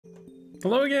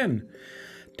Hello again.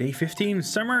 Day 15,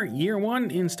 summer, year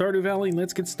 1 in Stardew Valley.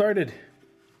 Let's get started.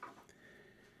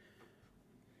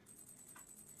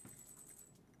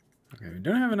 Okay, we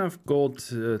don't have enough gold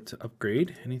to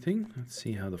upgrade anything. Let's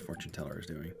see how the fortune teller is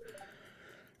doing.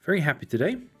 Very happy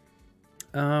today.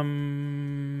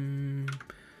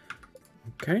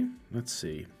 Okay, let's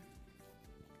see.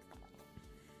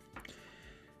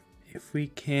 If we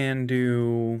can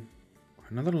do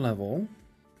another level,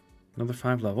 another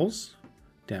 5 levels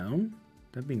down,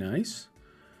 that'd be nice.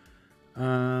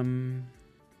 I don't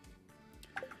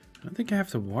think I have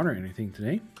to water anything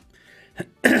today.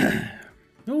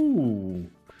 Oh,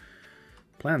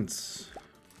 plants.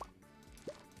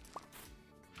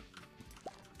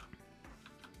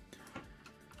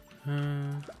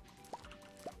 Let's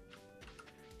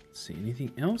see,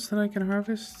 anything else that I can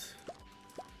harvest?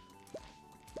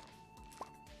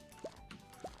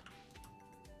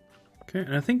 Okay,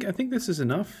 and I think this is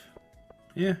enough.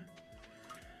 Yeah,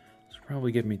 this will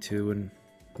probably get me to a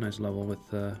nice level with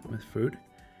food.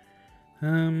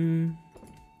 I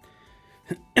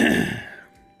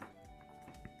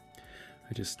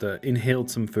just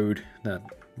inhaled some food that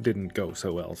didn't go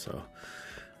so well, so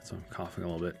I'm coughing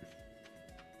a little bit.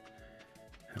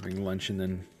 Having lunch and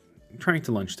then trying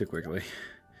to lunch too quickly.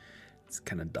 It's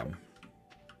kind of dumb.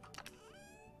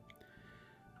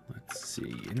 Let's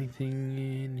see, anything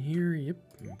in here? Yep,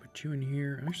 I'll put you in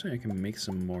here. Actually, I can make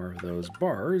some more of those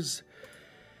bars.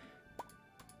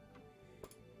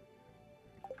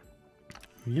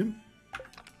 Yep.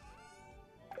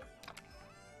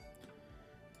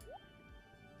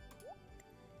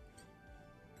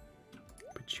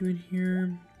 Put you in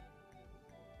here.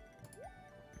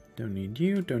 Don't need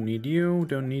you, don't need you,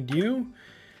 don't need you.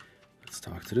 Let's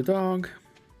talk to the dog.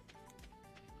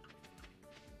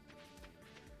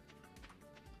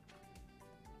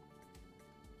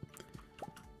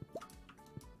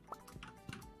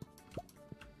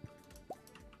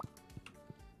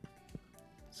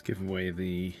 Let's give away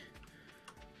the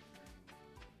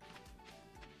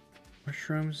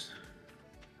mushrooms.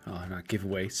 Oh, not give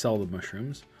away, sell the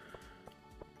mushrooms.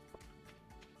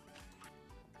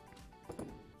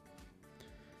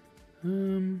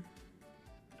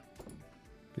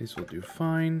 These will do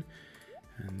fine,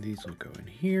 and these will go in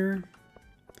here.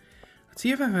 Let's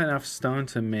see if I have enough stone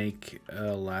to make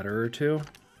a ladder or two.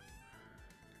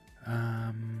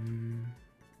 I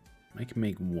can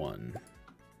make one.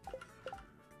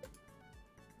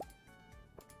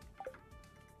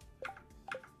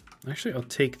 Actually, I'll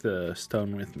take the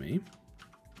stone with me.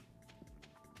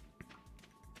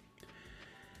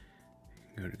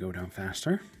 Go down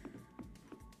faster.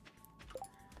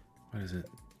 What is it?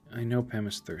 I know Pam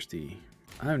is thirsty.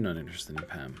 I'm not interested in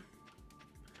Pam.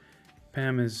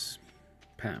 Pam is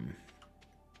Pam.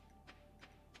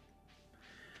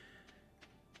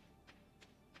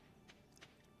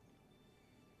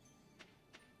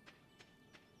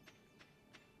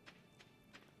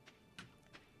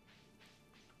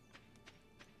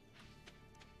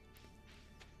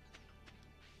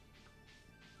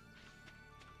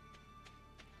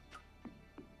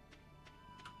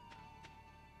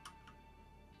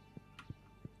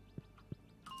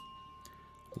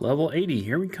 Level 80,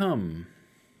 here we come.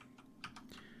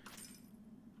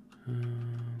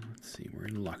 Let's see, we're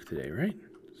in luck today, right?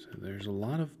 So there's a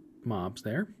lot of mobs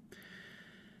there.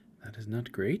 That is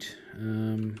not great.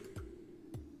 Let's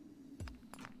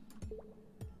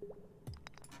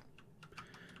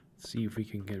see if we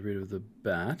can get rid of the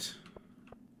bat.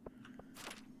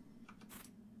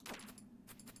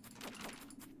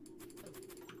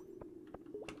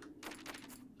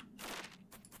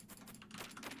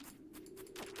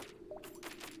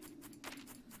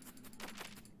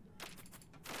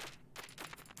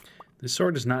 This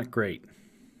sword is not great.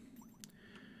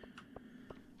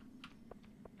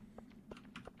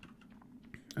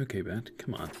 Okay, bat,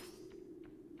 come on.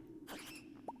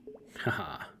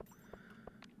 Haha.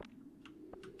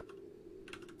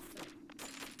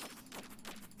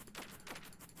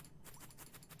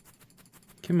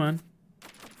 Come on.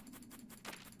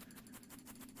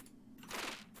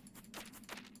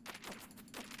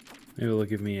 Maybe it'll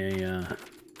give me a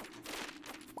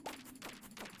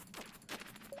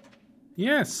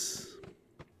yes.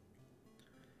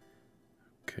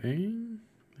 Okay.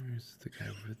 There's the guy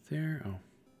over there. Oh.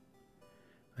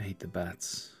 I hate the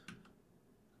bats.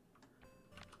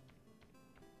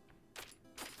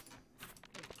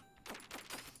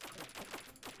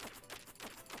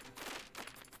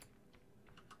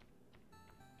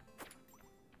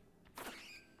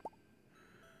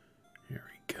 Here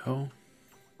we go.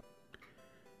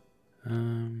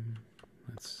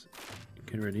 Let's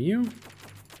get rid of you.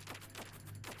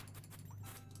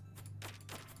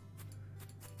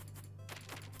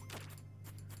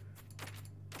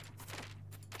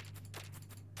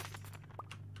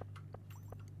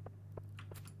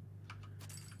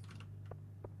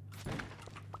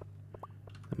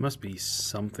 There must be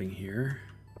something here.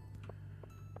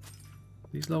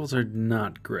 These levels are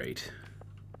not great.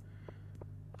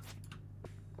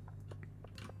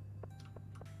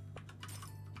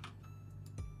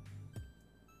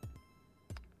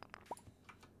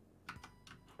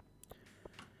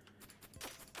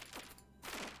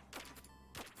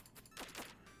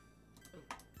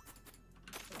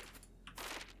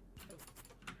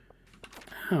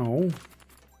 Ow.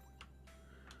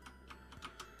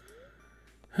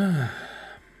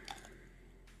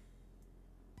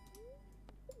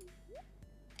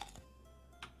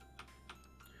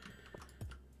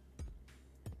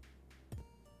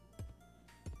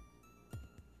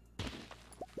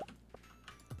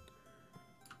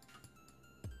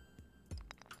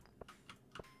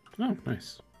 Oh,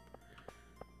 nice.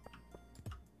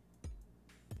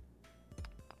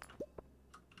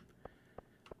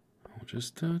 I'll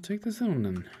just take this on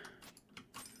then.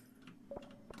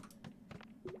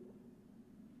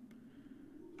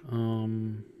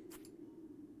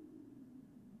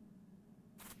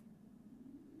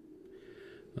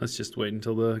 Let's just wait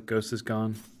until the ghost is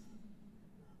gone.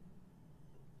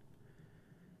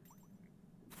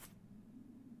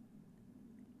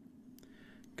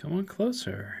 Come on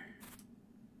closer.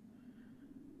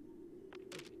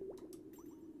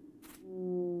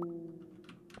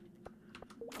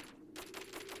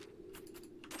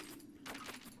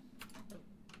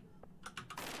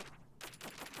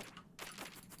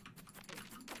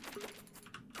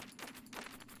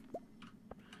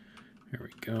 There we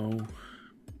go.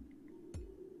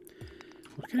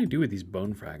 What can I do with these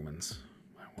bone fragments?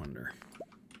 I wonder.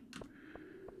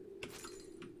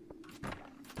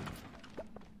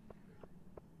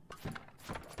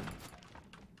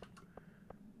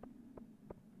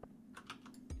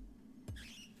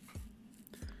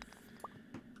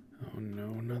 Oh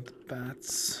no, not the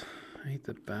bats. I hate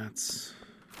the bats.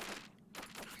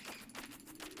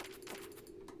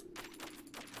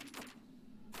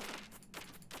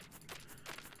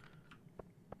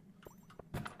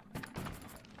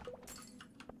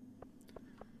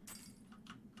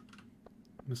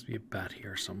 Must be a bat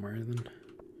here somewhere then.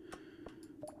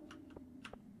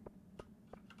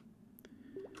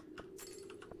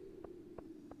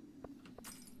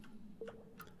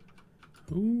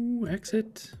 Ooh,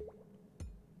 exit.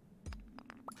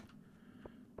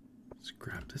 Let's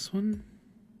grab this one.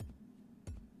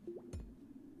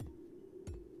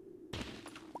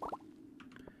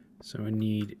 So I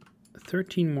need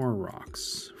 13 more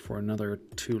rocks for another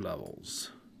 2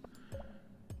 levels.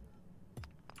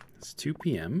 It's 2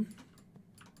 p.m.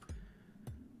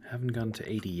 Haven't gotten to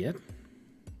 80 yet.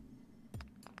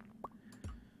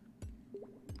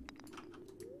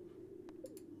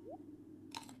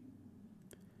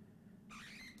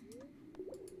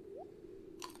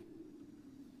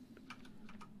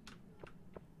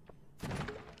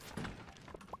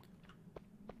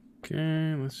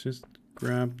 Okay, let's just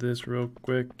grab this real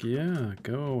quick. Yeah,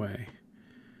 go away.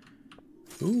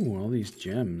 Ooh, all these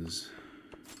gems.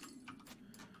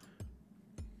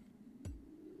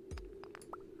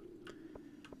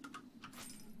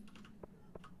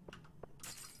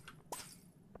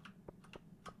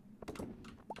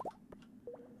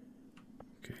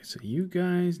 Okay, so you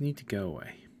guys need to go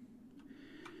away.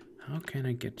 How can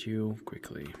I get you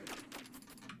quickly?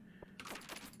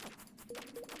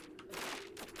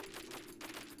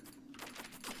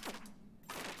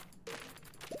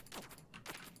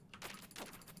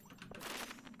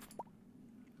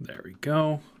 There we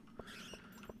go.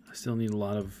 I still need a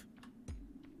lot of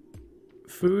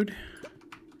food,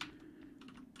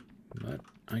 but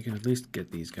I can at least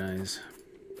get these guys.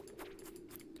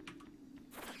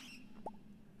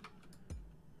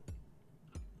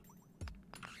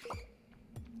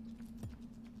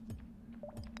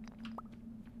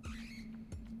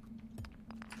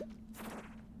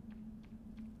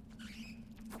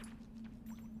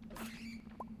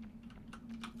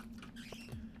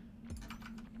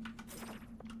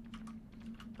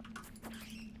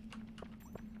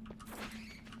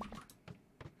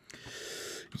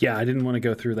 Yeah, I didn't want to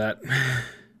go through that.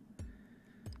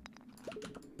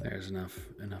 There's enough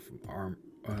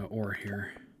ore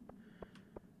here.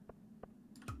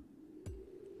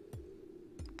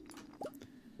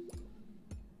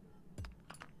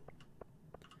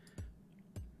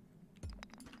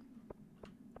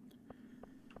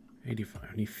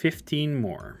 I need 15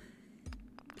 more.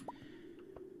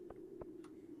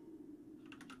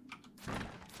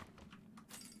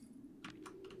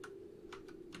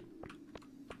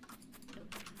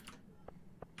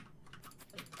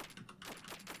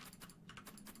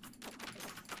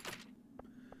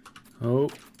 Oh.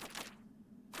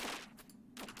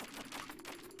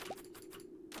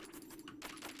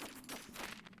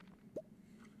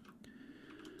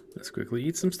 Let's quickly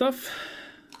eat some stuff.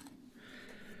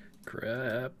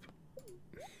 Crap.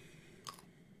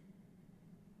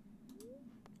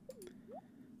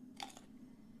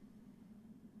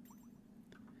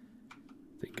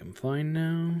 Think I'm fine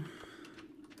now.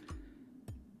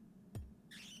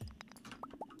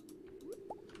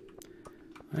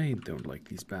 I don't like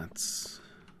these bats.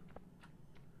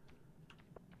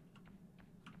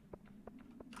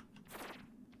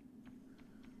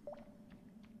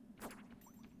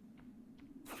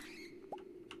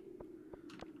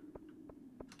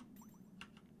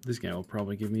 This guy will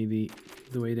probably give me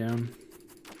the way down.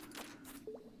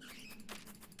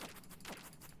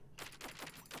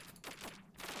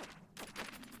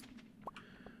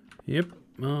 Yep.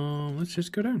 Let's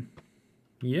just go down.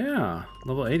 Yeah,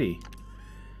 level 80.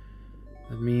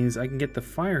 That means I can get the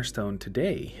Firestone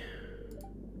today.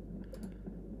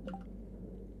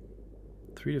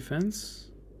 3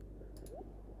 defense.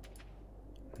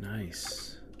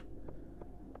 Nice.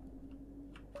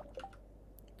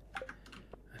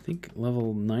 I think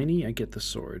level 90 I get the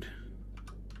sword.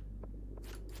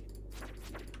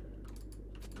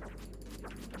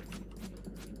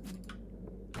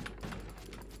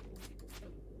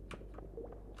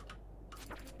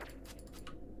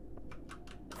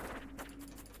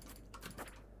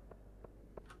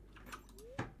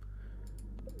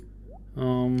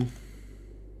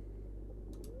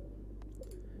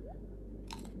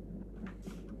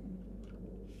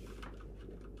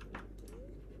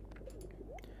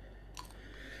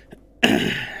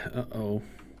 Uh-oh.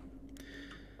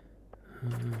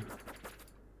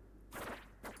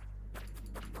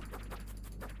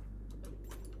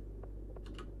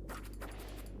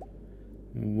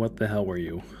 What the hell were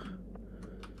you?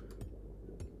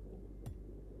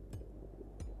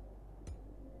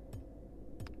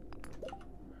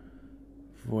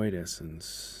 Void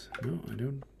Essence. No, I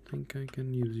don't think I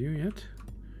can use you yet.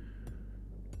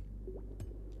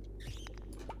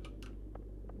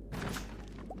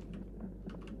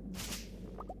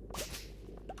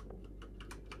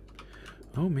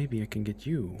 Oh, maybe I can get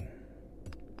you.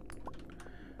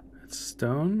 That's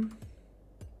stone.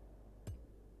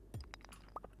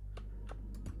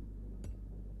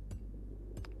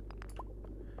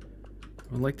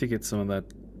 I'd like to get some of that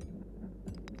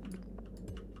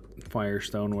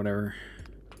firestone, whatever,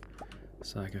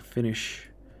 so I can finish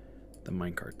the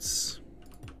minecarts.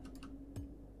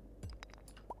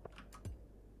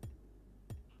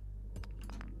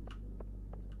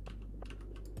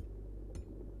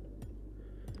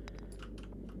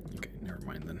 Okay, never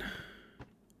mind then.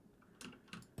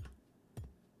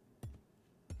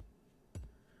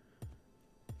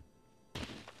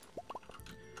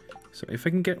 So if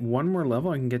I can get one more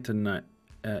level, I can get to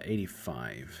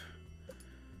 85.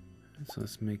 So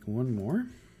let's make one more.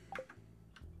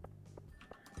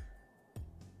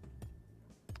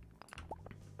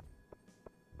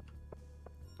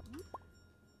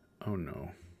 Oh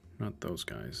no, not those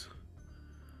guys.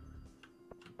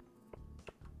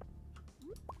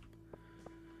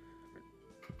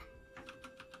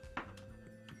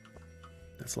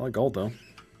 That's a lot of gold though.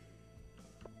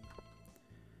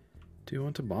 Do you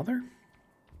want to bother?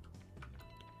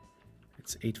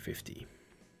 It's 850.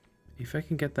 If I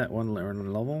can get that one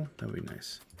level, that would be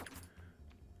nice.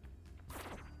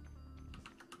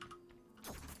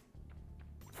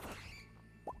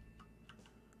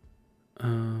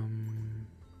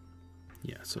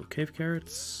 Yeah, so cave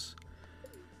carrots.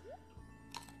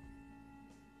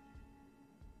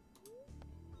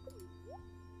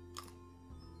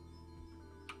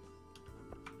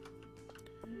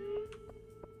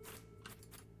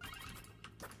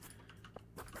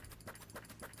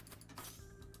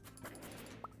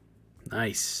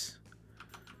 Nice.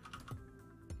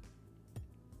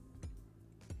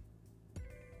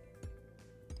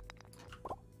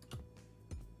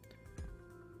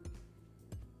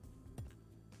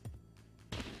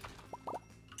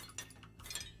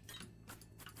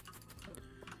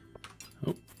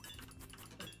 Oh.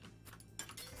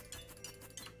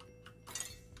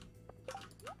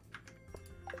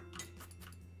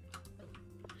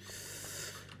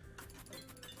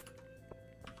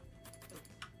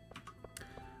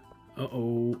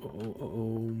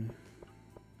 Uh-oh.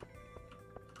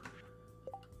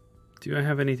 Do I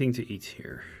have anything to eat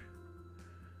here?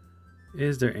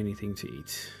 Is there anything to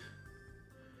eat?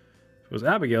 Suppose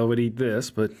Abigail would eat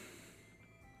this, but...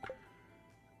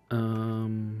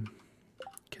 Can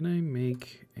I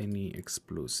make any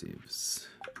explosives?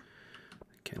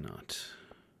 I cannot.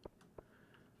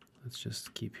 Let's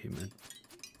just keep him at...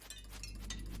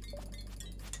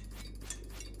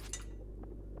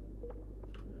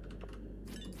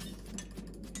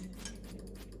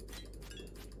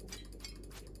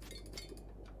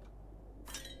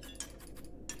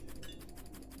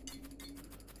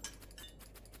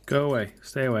 Go away.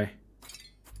 Stay away.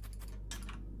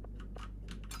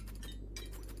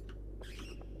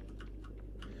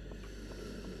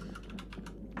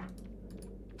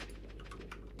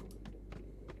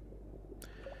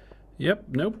 Yep,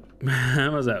 nope. I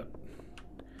was out.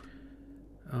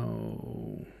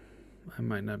 Oh, I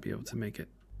might not be able to make it.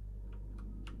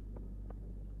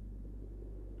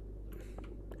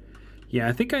 Yeah,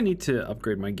 I think I need to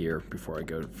upgrade my gear before I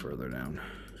go further down.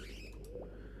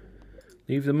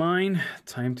 Leave the mine.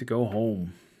 Time to go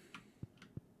home.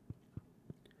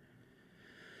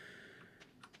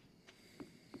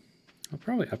 I'll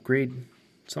probably upgrade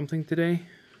something today.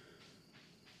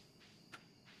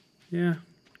 Yeah,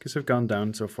 because I've gone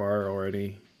down so far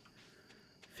already.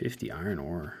 50 iron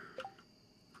ore.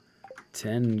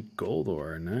 10 gold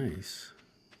ore. Nice.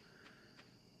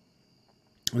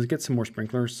 Let's get some more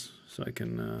sprinklers so I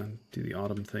can do the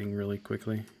autumn thing really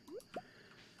quickly.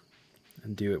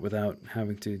 And do it without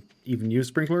having to even use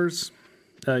sprinklers.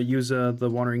 Use the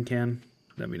watering can.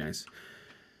 That'd be nice.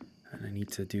 And I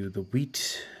need to do the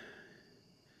wheat.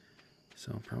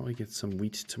 So I'll probably get some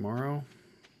wheat tomorrow.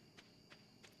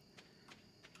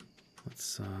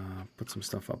 Let's put some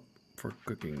stuff up for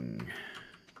cooking.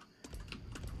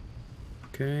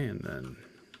 Okay, and then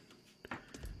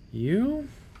you.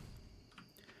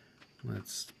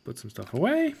 Let's put some stuff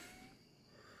away.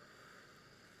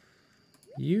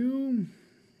 You.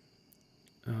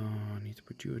 I need to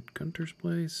put you at Gunter's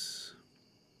place.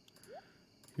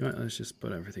 You know what? Let's just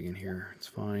put everything in here. It's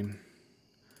fine.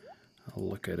 I'll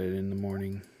look at it in the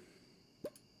morning.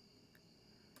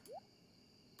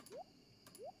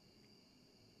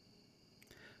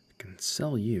 I can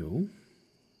sell you.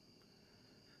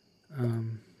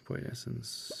 Void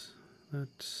essence. I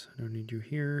don't need you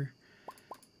here.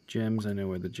 Gems, I know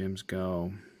where the gems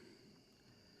go.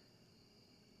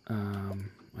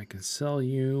 I can sell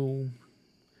you.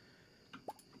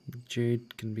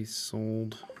 Jade can be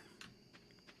sold.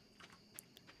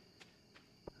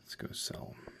 Let's go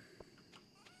sell.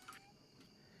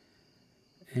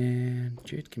 And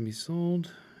jade can be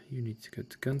sold. You need to go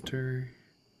to Gunter.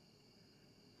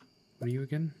 What are you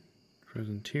again?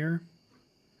 Frozen Tier.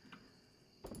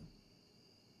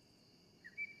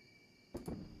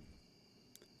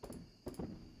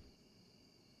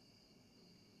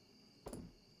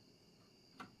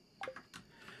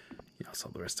 Yeah, I'll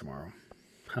sell the rest tomorrow.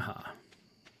 Haha.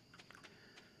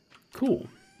 Cool.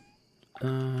 Where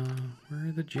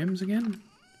are the gems again?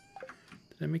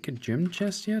 Did I make a gem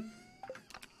chest yet?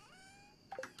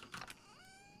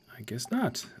 I guess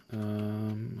not.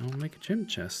 I'll make a gem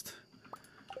chest.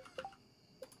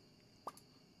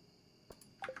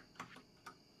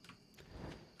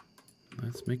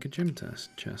 Let's make a gem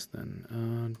chest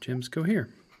then. Gems go here.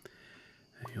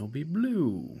 He'll be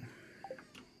blue.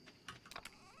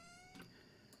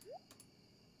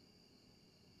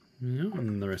 Yeah,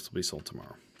 and the rest will be sold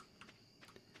tomorrow.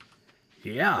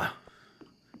 Yeah,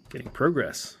 getting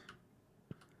progress.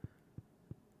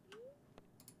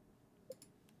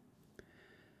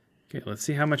 Okay, let's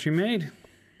see how much we made.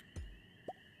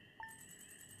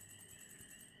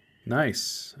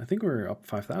 Nice. I think we're up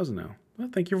 5,000 now. Well,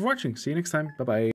 thank you for watching. See you next time. Bye-bye.